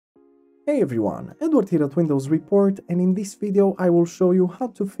Hey everyone, Edward here at Windows Report, and in this video I will show you how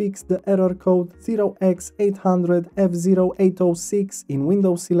to fix the error code 0x800f0806 in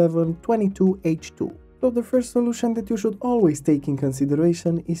Windows 11 22H2. So the first solution that you should always take in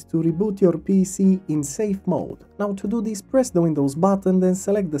consideration is to reboot your PC in safe mode. Now to do this, press the Windows button, then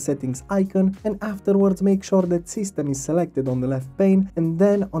select the settings icon, and afterwards make sure that system is selected on the left pane, and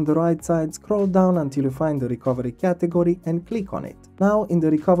then on the right side scroll down until you find the recovery category and click on it. Now in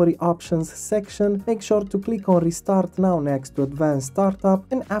the recovery options section, make sure to click on restart now next to advanced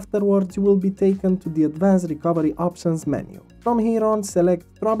startup, and afterwards you will be taken to the advanced recovery options menu. From here on, select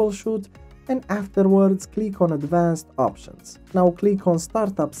troubleshoot, and afterwards click on advanced options. Now click on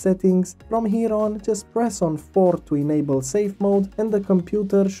startup settings. From here on, just press on 4 to enable safe mode, and the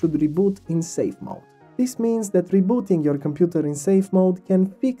computer should reboot in safe mode. This means that rebooting your computer in safe mode can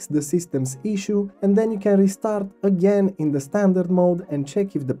fix the system's issue, and then you can restart again in the standard mode and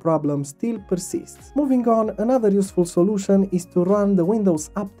check if the problem still persists. Moving on, another useful solution is to run the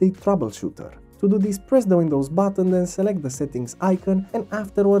Windows Update troubleshooter. To do this, press the Windows button, then select the settings icon, and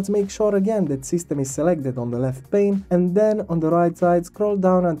afterwards make sure again that system is selected on the left pane, and then on the right side scroll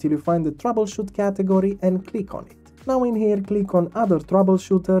down until you find the troubleshoot category and click on it. Now in here, click on other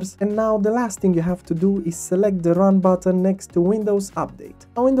troubleshooters, and now the last thing you have to do is select the run button next to Windows Update.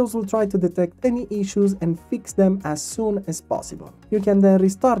 Now Windows will try to detect any issues and fix them as soon as possible. You can then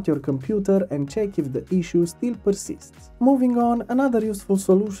restart your computer and check if the issue still persists. Moving on, another useful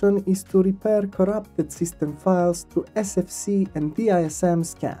solution is to repair corrupted system files through SFC and DISM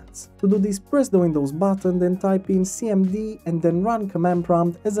scans. To do this, press the Windows button, then type in cmd and then run command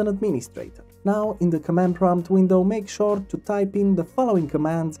prompt as an administrator. Now in the command prompt window, make sure to type in the following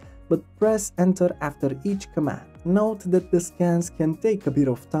commands, but press enter after each command. Note that the scans can take a bit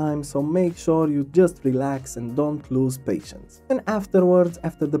of time, so make sure you just relax and don't lose patience. And afterwards,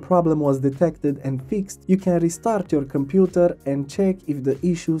 after the problem was detected and fixed, you can restart your computer and check if the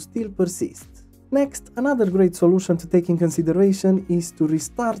issue still persists. Next, another great solution to take in consideration is to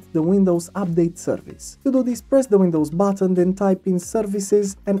restart the Windows Update service. To do this, press the Windows button, then type in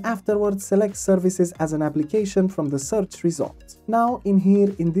Services, and afterwards select Services as an application from the search results. Now in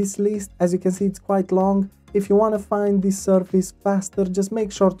here, in this list, as you can see it's quite long. If you want to find this service faster, just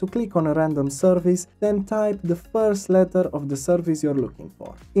make sure to click on a random service, then type the first letter of the service you're looking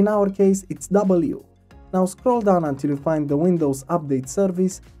for. In our case, it's W. Now scroll down until you find the Windows Update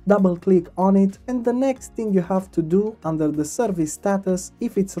service, double click on it, and the next thing you have to do under the service status,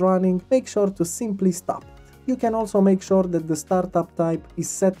 if it's running, make sure to simply stop it. You can also make sure that the startup type is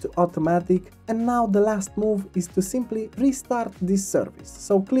set to automatic, and now the last move is to simply restart this service.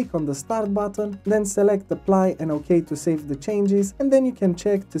 So click on the start button, then select apply and OK to save the changes, and then you can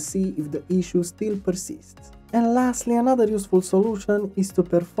check to see if the issue still persists. And lastly, another useful solution is to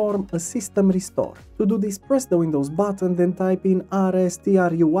perform a system restore. To do this, press the Windows button, then type in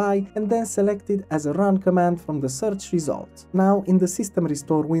rstrui and then select it as a run command from the search results. Now in the system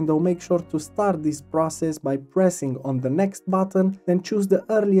restore window, make sure to start this process by pressing on the next button, then choose the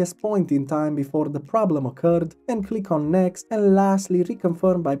earliest point in time before the problem occurred, then click on next, and lastly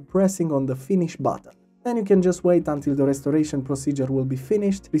reconfirm by pressing on the finish button. Then you can just wait until the restoration procedure will be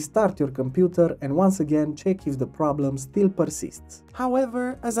finished, restart your computer, and once again check if the problem still persists.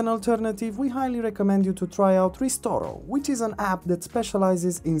 However, as an alternative, we highly recommend you to try out Restoro, which is an app that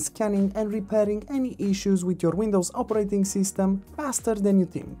specializes in scanning and repairing any issues with your Windows operating system faster than you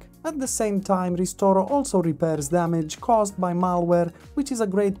think. At the same time, Restoro also repairs damage caused by malware, which is a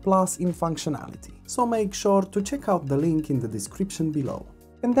great plus in functionality. So make sure to check out the link in the description below.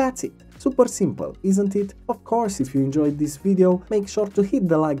 And that's it. Super simple, isn't it? Of course, if you enjoyed this video, make sure to hit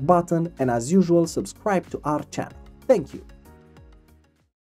the like button and as usual, subscribe to our channel. Thank you.